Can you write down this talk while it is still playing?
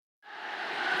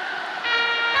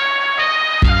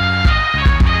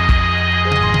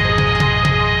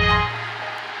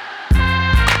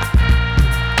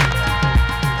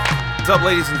up,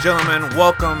 ladies and gentlemen?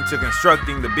 Welcome to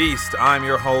Constructing the Beast. I'm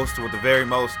your host with the very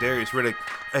most, Darius Riddick,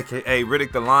 aka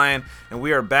Riddick the Lion, and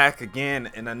we are back again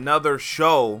in another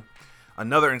show,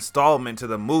 another installment to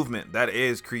the movement that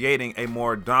is creating a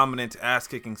more dominant,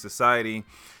 ass-kicking society.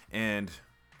 And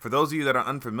for those of you that are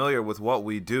unfamiliar with what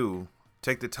we do,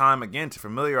 take the time again to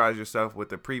familiarize yourself with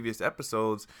the previous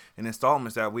episodes and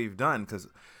installments that we've done. Because,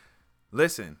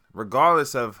 listen,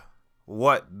 regardless of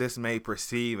what this may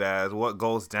perceive as, what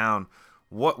goes down,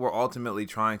 what we're ultimately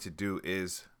trying to do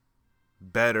is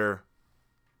better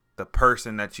the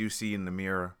person that you see in the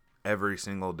mirror every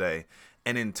single day.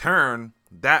 And in turn,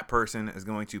 that person is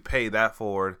going to pay that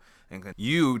forward and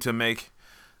you to make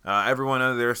everyone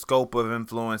under their scope of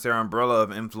influence, their umbrella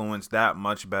of influence, that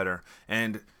much better.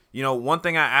 And, you know, one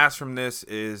thing I ask from this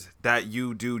is that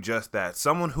you do just that.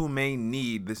 Someone who may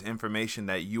need this information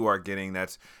that you are getting,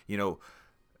 that's, you know,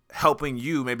 helping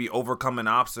you maybe overcome an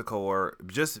obstacle or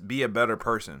just be a better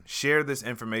person. Share this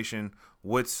information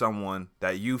with someone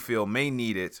that you feel may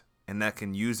need it and that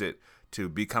can use it to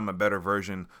become a better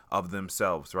version of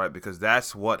themselves, right? Because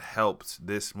that's what helps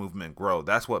this movement grow.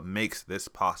 That's what makes this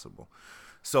possible.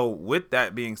 So with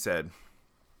that being said,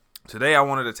 today I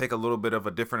wanted to take a little bit of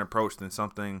a different approach than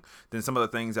some of the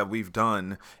things that we've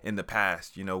done in the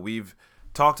past. You know, we've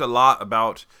talked a lot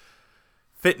about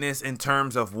fitness in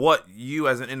terms of what you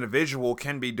as an individual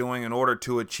can be doing in order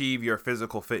to achieve your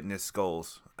physical fitness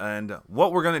goals. And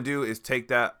what we're going to do is take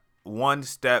that one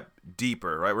step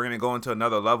deeper, right? We're going to go into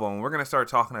another level and we're going to start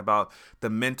talking about the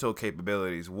mental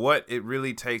capabilities, what it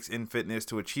really takes in fitness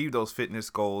to achieve those fitness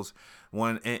goals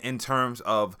when in terms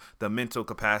of the mental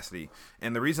capacity.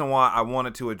 And the reason why I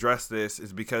wanted to address this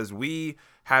is because we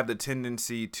have the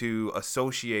tendency to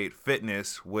associate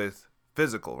fitness with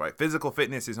physical, right? Physical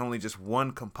fitness is only just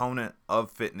one component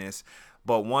of fitness,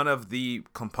 but one of the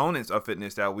components of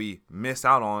fitness that we miss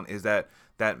out on is that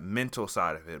mental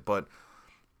side of it. But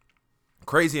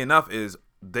crazy enough is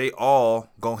they all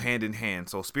go hand in hand.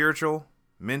 So spiritual,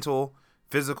 mental,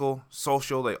 physical,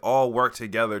 social, they all work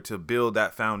together to build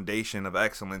that foundation of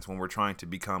excellence when we're trying to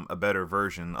become a better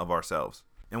version of ourselves.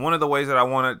 And one of the ways that I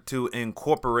wanted to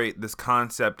incorporate this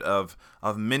concept of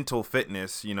mental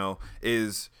fitness, you know,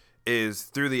 is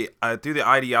through the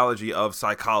ideology of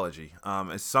psychology.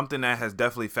 It's something that has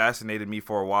definitely fascinated me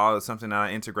for a while. It's something that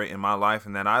I integrate in my life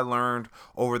and that I learned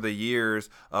over the years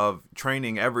of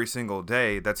training every single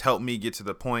day that's helped me get to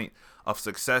the point of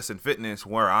success and fitness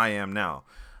where I am now.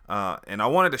 And I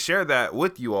wanted to share that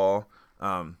with you all.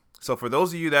 So for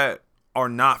those of you that are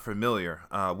not familiar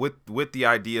with the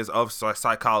ideas of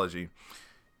psychology,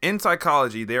 in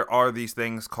psychology, there are these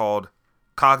things called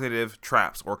cognitive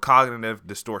traps or cognitive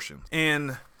distortion.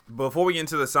 And before we get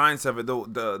into the science of it,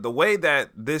 the way that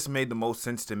this made the most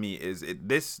sense to me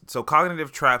is so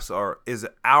cognitive traps is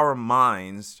our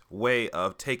mind's way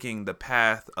of taking the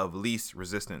path of least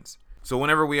resistance. So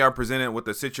whenever we are presented with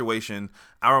a situation,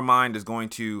 our mind is going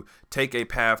to take a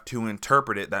path to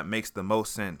interpret it that makes the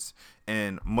most sense.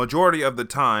 And majority of the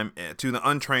time, to the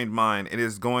untrained mind, it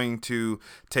is going to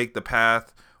take the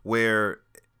path where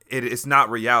it's not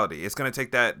reality. It's going to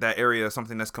take that area of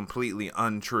something that's completely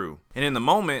untrue. And in the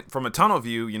moment, from a tunnel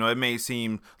view, you know, it may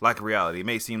seem like reality. It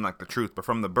may seem like the truth. But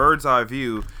from the bird's eye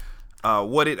view,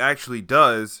 what it actually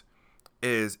does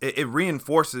is it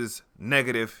reinforces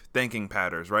negative thinking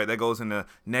patterns, right? That goes into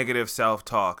negative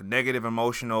self-talk, negative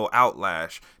emotional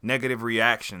outlash, negative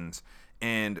reactions.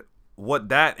 And what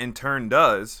that in turn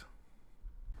does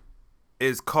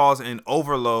is cause an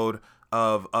overload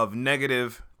of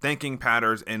negative thinking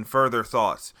patterns and further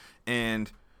thoughts.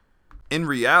 And in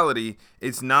reality,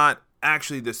 it's not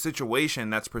actually the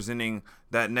situation that's presenting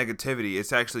that negativity.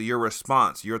 It's actually your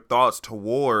response, your thoughts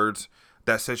towards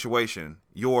that situation,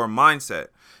 your mindset.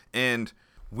 And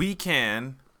we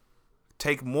can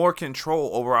take more control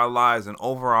over our lives and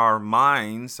over our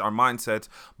minds, our mindsets,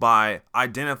 by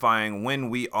identifying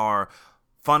when we are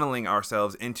funneling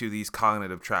ourselves into these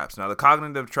cognitive traps. Now, the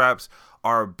cognitive traps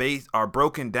are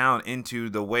broken down into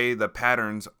the way the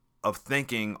patterns of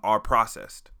thinking are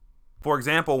processed. For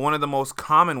example, one of the most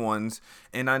common ones,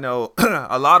 and I know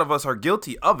a lot of us are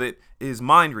guilty of it, is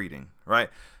mind reading, right?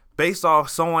 Based off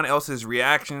someone else's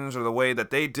reactions or the way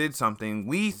that they did something,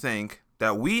 we think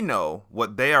that we know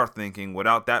what they are thinking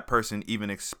without that person even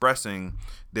expressing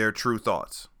their true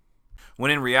thoughts.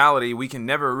 When in reality, we can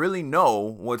never really know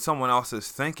what someone else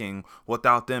is thinking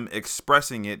without them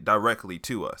expressing it directly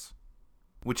to us,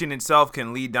 which in itself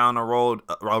can lead down a road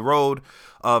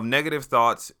of negative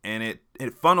thoughts, and it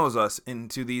funnels us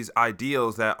into these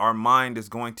ideals that our mind is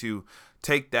going to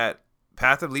take that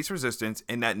path of least resistance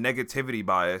and that negativity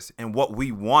bias and what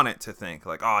we want it to think.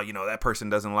 Like, oh, that person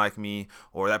doesn't like me,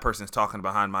 or that person's talking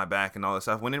behind my back and all this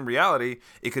stuff. When in reality,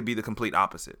 it could be the complete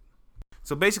opposite.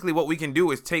 So basically what we can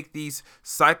do is take these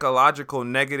psychological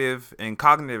negative and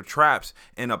cognitive traps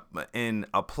and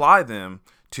apply them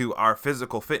to our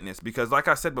physical fitness, because like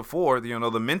I said before,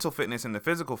 the mental fitness and the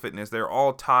physical fitness, they're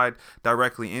all tied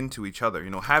directly into each other.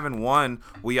 Having one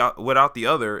without the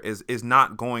other is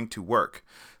not going to work.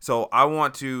 So I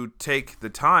want to take the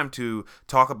time to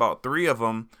talk about 3 of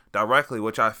them directly,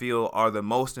 which I feel are the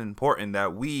most important,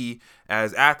 that we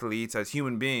as athletes, as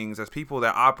human beings, as people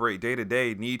that operate day to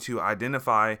day, need to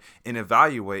identify and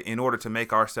evaluate in order to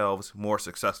make ourselves more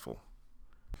successful.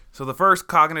 So the first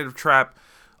cognitive trap,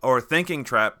 or thinking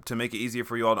trap, to make it easier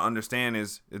for you all to understand,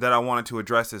 is that I wanted to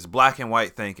address is black and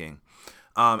white thinking.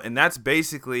 And that's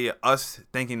basically us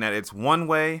thinking that it's one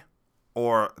way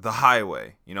or the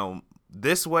highway.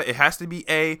 This way, it has to be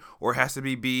A or it has to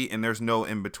be B, and there's no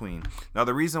in between. Now,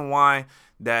 the reason why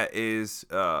that is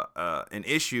an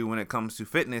issue when it comes to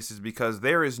fitness is because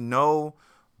there is no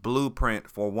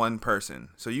blueprint for one person.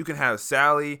 So you can have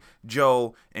Sally,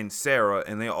 Joe, and Sarah,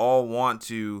 and they all want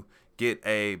to get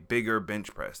a bigger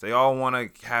bench press. They all want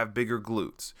to have bigger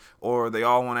glutes, or they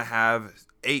all want to have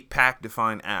 8-pack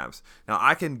defined abs. Now,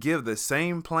 I can give the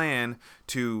same plan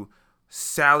to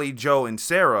Sally, Joe, and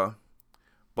Sarah,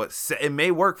 but it may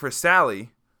work for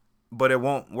Sally, but it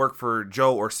won't work for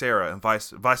Joe or Sarah, and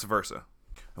vice versa.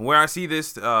 And where I see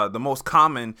this the most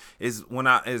common is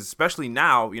especially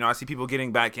now, I see people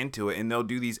getting back into it, and they'll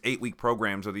do these 8-week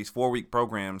programs or these 4-week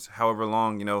programs, however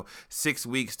long, 6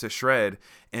 weeks to shred,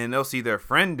 and they'll see their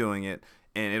friend doing it,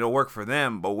 and it'll work for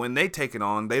them. But when they take it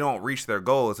on, they don't reach their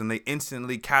goals, and they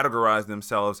instantly categorize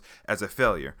themselves as a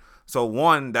failure. So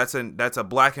one, that's a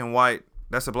black and white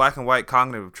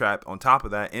cognitive trap on top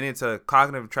of that, and it's a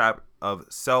cognitive trap of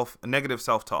negative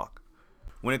self-talk.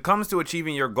 When it comes to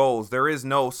achieving your goals, there is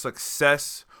no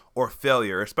success or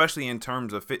failure, especially in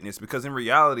terms of fitness, because in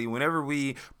reality, whenever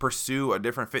we pursue a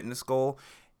different fitness goal,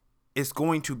 it's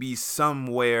going to be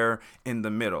somewhere in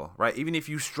the middle, right? Even if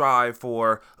you strive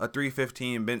for a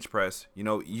 315 bench press,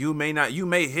 you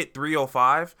may hit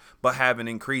 305, but have an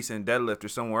increase in deadlift or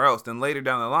somewhere else. Then later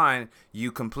down the line,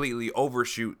 you completely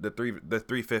overshoot the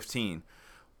 315.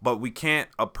 But we can't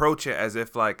approach it as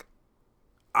if like,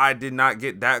 I did not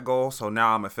get that goal, so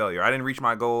now I'm a failure. I didn't reach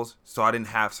my goals, so I didn't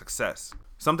have success.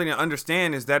 Something to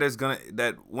understand is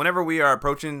that whenever we are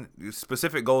approaching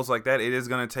specific goals like that, it is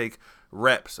gonna take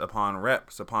reps upon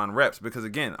reps upon reps. Because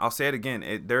again, I'll say it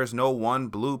again, there's no one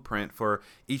blueprint for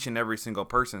each and every single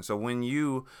person. So when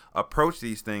you approach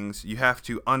these things, you have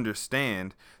to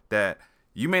understand that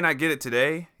you may not get it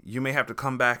today. You may have to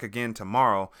come back again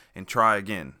tomorrow and try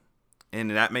again. And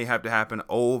that may have to happen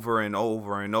over and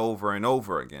over and over and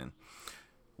over again,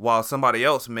 while somebody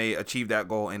else may achieve that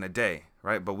goal in a day,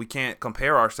 right? But we can't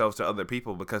compare ourselves to other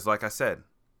people because, like I said,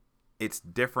 it's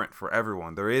different for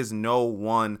everyone. There is no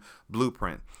one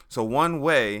blueprint. So one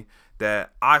way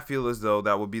that I feel as though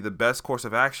that would be the best course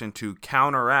of action to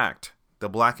counteract the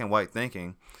black and white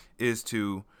thinking is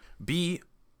to be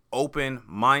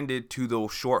open-minded to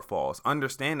those shortfalls.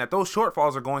 Understand that those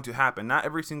shortfalls are going to happen. Not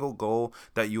every single goal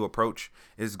that you approach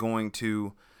is going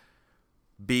to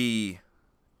be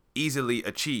easily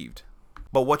achieved.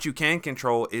 But what you can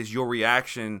control is your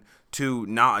reaction to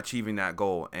not achieving that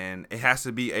goal. And it has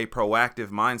to be a proactive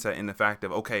mindset in the fact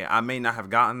of, okay, I may not have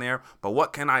gotten there, but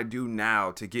what can I do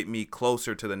now to get me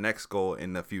closer to the next goal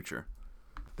in the future?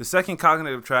 The second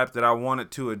cognitive trap that I wanted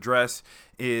to address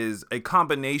is a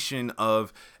combination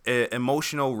of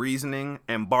emotional reasoning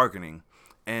and bargaining.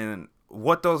 And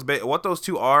what those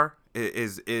two are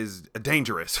is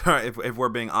dangerous, if we're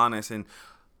being honest.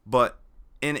 But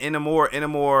in a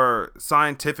more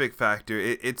scientific factor,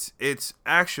 it's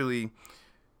actually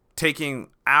taking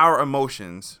our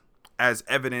emotions as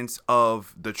evidence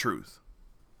of the truth.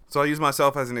 So I'll use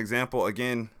myself as an example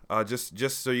again,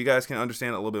 just so you guys can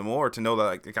understand a little bit more, to know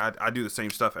that I do the same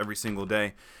stuff every single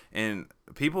day, and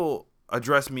people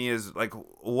address me as like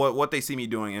what they see me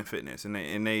doing in fitness, and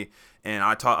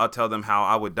I'll tell them how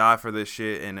I would die for this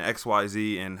shit and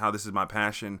XYZ and how this is my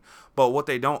passion. But what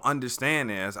they don't understand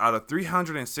is, out of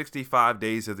 365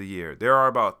 days of the year, there are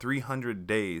about 300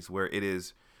 days where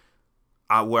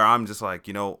where I'm just like,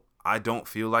 I don't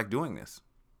feel like doing this.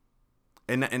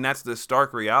 And that's the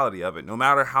stark reality of it. No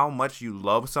matter how much you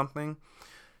love something,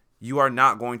 you are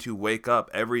not going to wake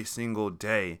up every single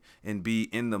day and be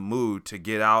in the mood to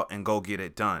get out and go get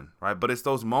it done, right? But it's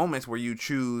those moments where you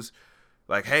choose,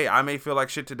 Like, hey, I may feel like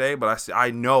shit today, but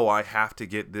I know I have to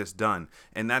get this done.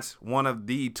 And that's one of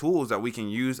the tools that we can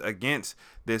use against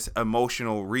this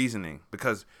emotional reasoning,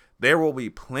 because there will be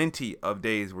plenty of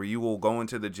days where you will go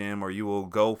into the gym or you will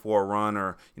go for a run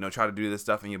or, try to do this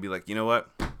stuff, and you'll be like, you know what?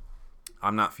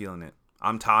 I'm not feeling it.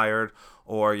 I'm tired,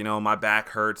 or, my back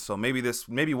hurts. So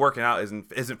maybe working out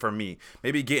isn't for me.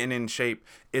 Maybe getting in shape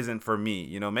isn't for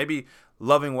me. Maybe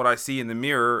loving what I see in the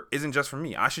mirror isn't just for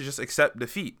me. I should just accept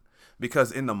defeat.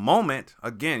 Because in the moment,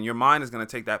 again, your mind is going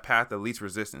to take that path of least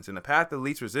resistance. And the path of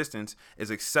least resistance is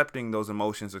accepting those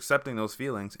emotions, accepting those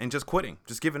feelings, and just quitting,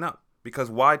 just giving up. Because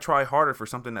why try harder for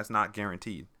something that's not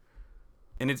guaranteed?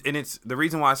 And it's the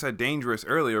reason why I said dangerous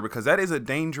earlier, because that is a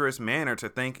dangerous manner to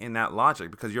think in that logic,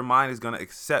 because your mind is going to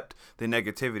accept the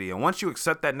negativity. And once you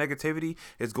accept that negativity,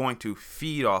 it's going to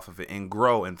feed off of it and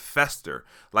grow and fester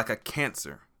like a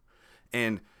cancer.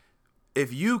 And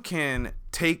if you can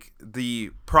take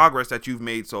the progress that you've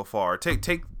made so far,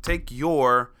 take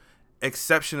your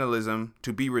exceptionalism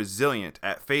to be resilient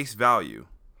at face value,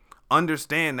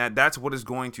 understand that that's what it's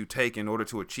going to take in order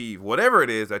to achieve whatever it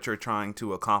is that you're trying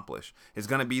to accomplish. It's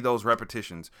going to be those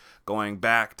repetitions going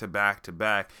back to back to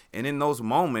back. And in those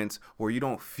moments where you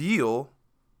don't feel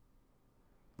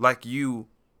like you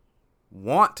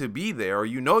want to be there, or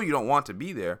you don't want to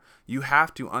be there, you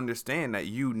have to understand that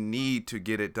you need to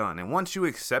get it done. And once you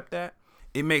accept that,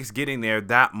 it makes getting there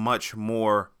that much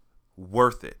more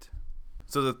worth it.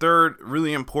 So the third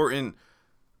really important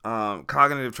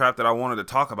cognitive trap that I wanted to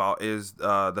talk about is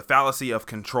the fallacy of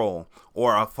control,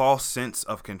 or a false sense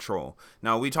of control.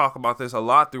 Now, we talk about this a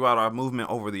lot throughout our movement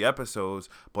over the episodes,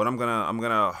 but I'm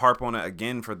gonna harp on it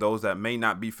again for those that may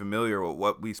not be familiar with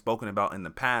what we've spoken about in the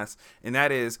past, and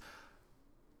that is,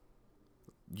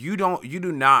 you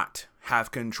do not have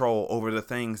control over the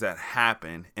things that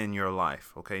happen in your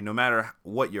life. Okay. No matter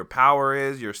what your power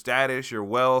is, your status, your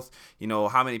wealth,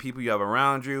 how many people you have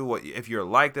around you, if you're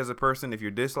liked as a person, if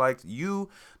you're disliked, you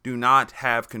do not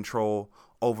have control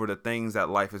over the things that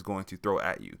life is going to throw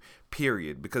at you,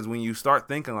 period. Because when you start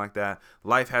thinking like that,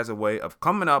 life has a way of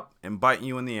coming up and biting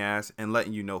you in the ass and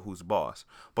letting you know who's boss.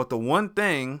 But the one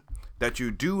thing that you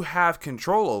do have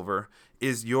control over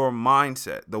is your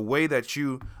mindset, the way that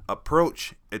you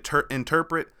approach,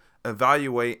 interpret,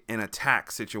 evaluate, and attack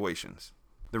situations.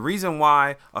 The reason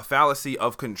why a fallacy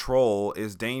of control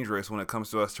is dangerous when it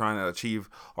comes to us trying to achieve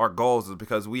our goals is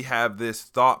because we have this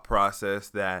thought process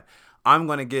that I'm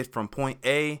going to get from point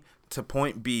A to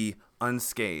point B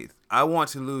unscathed. I want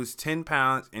to lose 10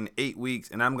 pounds in 8 weeks,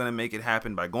 and I'm going to make it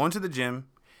happen by going to the gym,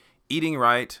 eating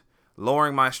right,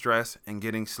 lowering my stress, and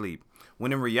getting sleep.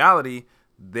 When in reality,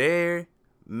 there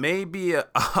may be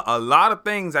a lot of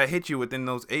things that hit you within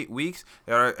those 8 weeks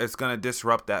that it's going to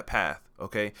disrupt that path.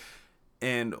 Okay.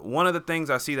 And one of the things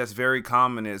I see that's very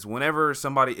common is whenever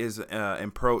somebody is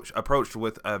approached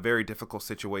with a very difficult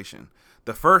situation,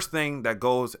 the first thing that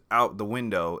goes out the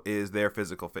window is their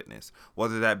physical fitness,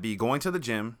 whether that be going to the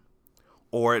gym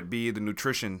or it be the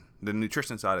nutrition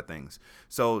side of things.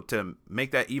 So to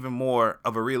make that even more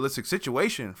of a realistic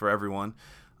situation for everyone,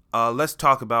 let's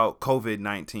talk about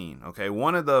COVID-19. Okay,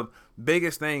 one of the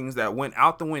biggest things that went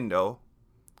out the window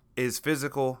is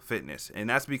physical fitness, and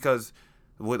that's because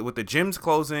with the gyms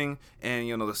closing and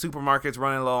the supermarkets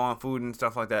running low on food and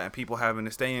stuff like that, and people having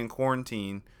to stay in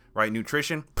quarantine, right?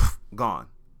 Nutrition, gone.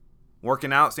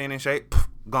 Working out, staying in shape,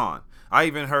 gone. I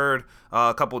even heard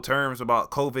a couple terms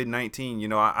about COVID-19.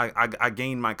 I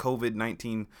gained my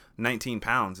COVID-19 19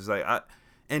 pounds. It's like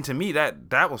and to me,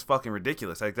 that was fucking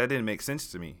ridiculous. Like, that didn't make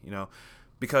sense to me,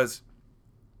 because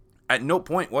at no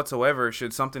point whatsoever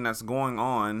should something that's going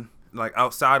on, like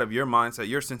outside of your mindset,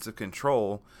 your sense of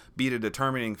control, be the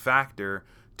determining factor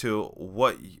to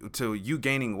you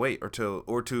gaining weight or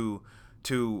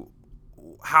to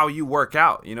how you work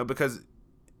out, because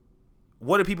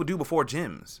what did people do before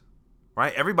gyms?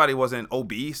 Right? Everybody wasn't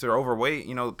obese or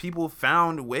overweight. People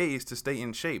found ways to stay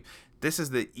in shape. This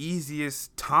is the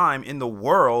easiest time in the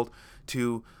world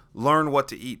to learn what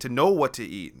to eat, to know what to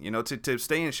eat, to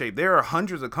stay in shape. There are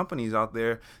hundreds of companies out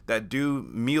there that do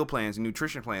meal plans,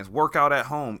 nutrition plans, work out at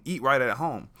home, eat right at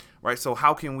home, right? So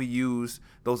how can we use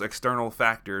those external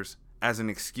factors as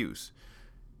an excuse?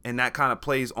 And that kind of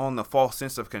plays on the false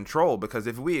sense of control, because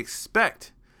if we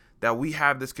expect that we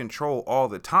have this control all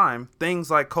the time,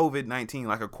 things like COVID-19,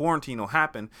 like a quarantine will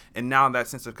happen, and now that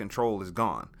sense of control is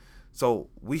gone. So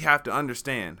we have to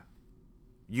understand,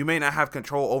 you may not have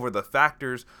control over the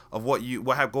factors of what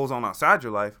goes on outside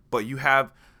your life, but you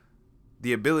have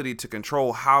the ability to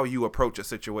control how you approach a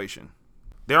situation.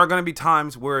 There are going to be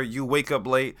times where you wake up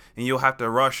late and you'll have to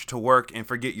rush to work and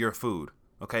forget your food.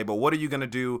 Okay, but what are you going to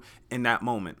do in that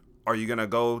moment? Are you going to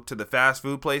go to the fast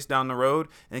food place down the road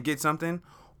and get something?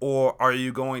 Or are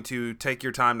you going to take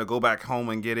your time to go back home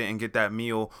and get it and get that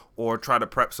meal, or try to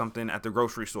prep something at the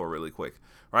grocery store really quick,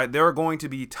 right? There are going to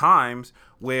be times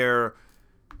where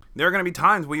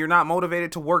you're not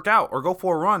motivated to work out or go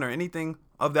for a run or anything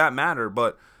of that matter.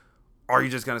 But are you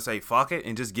just going to say fuck it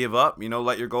and just give up,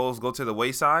 let your goals go to the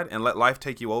wayside and let life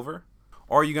take you over?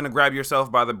 Or are you going to grab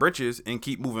yourself by the britches and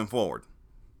keep moving forward?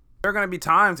 There are going to be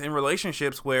times in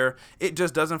relationships where it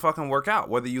just doesn't fucking work out,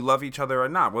 whether you love each other or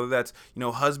not, whether that's,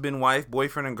 husband, wife,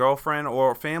 boyfriend and girlfriend,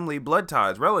 or family, blood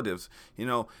ties, relatives,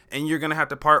 and you're going to have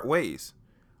to part ways.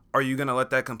 Are you going to let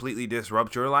that completely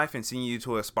disrupt your life and send you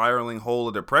to a spiraling hole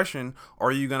of depression? Or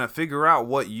are you going to figure out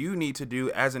what you need to do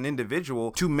as an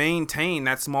individual to maintain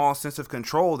that small sense of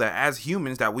control that as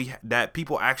humans that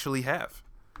people actually have?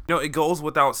 It goes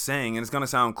without saying, and it's going to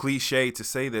sound cliche to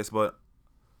say this, but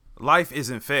life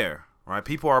isn't fair, right?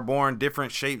 People are born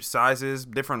different shapes, sizes,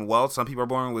 different wealth. Some people are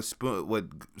born with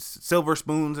silver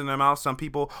spoons in their mouth. Some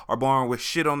people are born with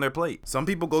shit on their plate. Some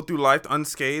people go through life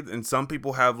unscathed, and some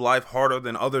people have life harder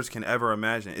than others can ever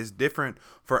imagine. It's different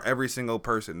for every single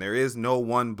person. There is no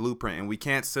one blueprint, and we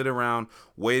can't sit around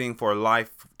waiting for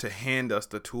life to hand us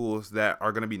the tools that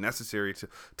are going to be necessary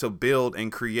to build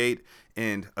and create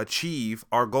and achieve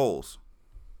our goals.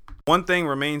 One thing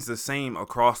remains the same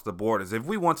across the board is if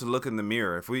we want to look in the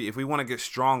mirror, if we want to get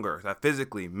stronger, that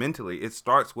physically, mentally, it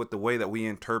starts with the way that we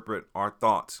interpret our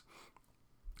thoughts.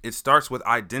 It starts with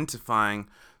identifying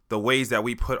the ways that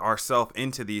we put ourselves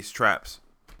into these traps.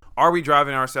 Are we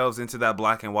driving ourselves into that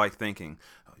black and white thinking?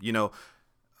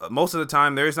 Most of the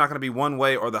time, there is not going to be one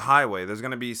way or the highway. There's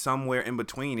going to be somewhere in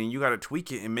between, and you got to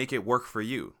tweak it and make it work for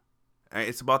you.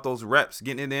 It's about those reps,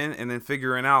 getting it in, and then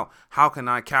figuring out how can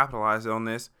I capitalize on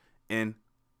this and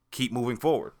keep moving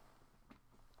forward.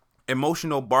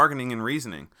 Emotional bargaining and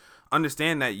reasoning.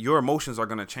 Understand that your emotions are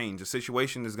going to change. The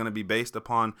situation is going to be based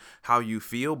upon how you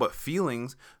feel, but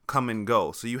feelings come and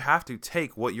go. So you have to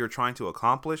take what you're trying to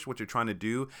accomplish, what you're trying to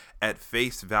do, at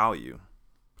face value.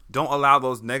 Don't allow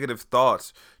those negative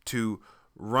thoughts to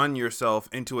run yourself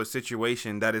into a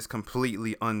situation that is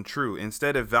completely untrue.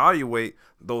 Instead, evaluate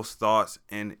those thoughts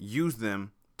and use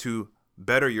them to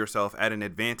better yourself at an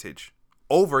advantage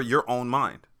over your own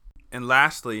mind. And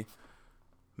lastly,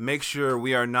 make sure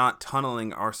we are not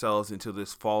tunneling ourselves into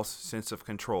this false sense of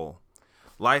control.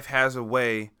 Life has a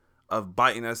way of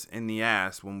biting us in the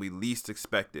ass when we least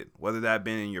expect it, whether that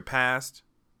been in your past,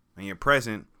 in your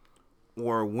present,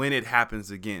 or when it happens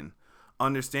again.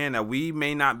 Understand that we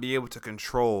may not be able to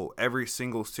control every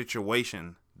single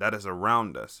situation that is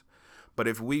around us. But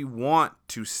if we want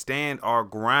to stand our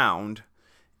ground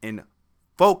and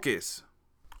focus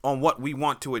on what we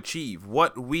want to achieve,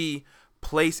 what we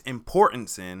place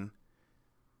importance in,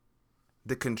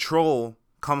 the control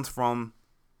comes from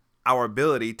our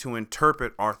ability to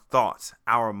interpret our thoughts,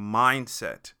 our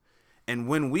mindset. And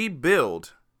when we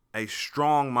build a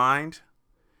strong mind,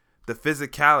 the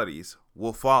physicalities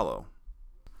will follow.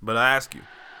 But I ask you,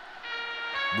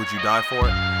 would you die for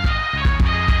it?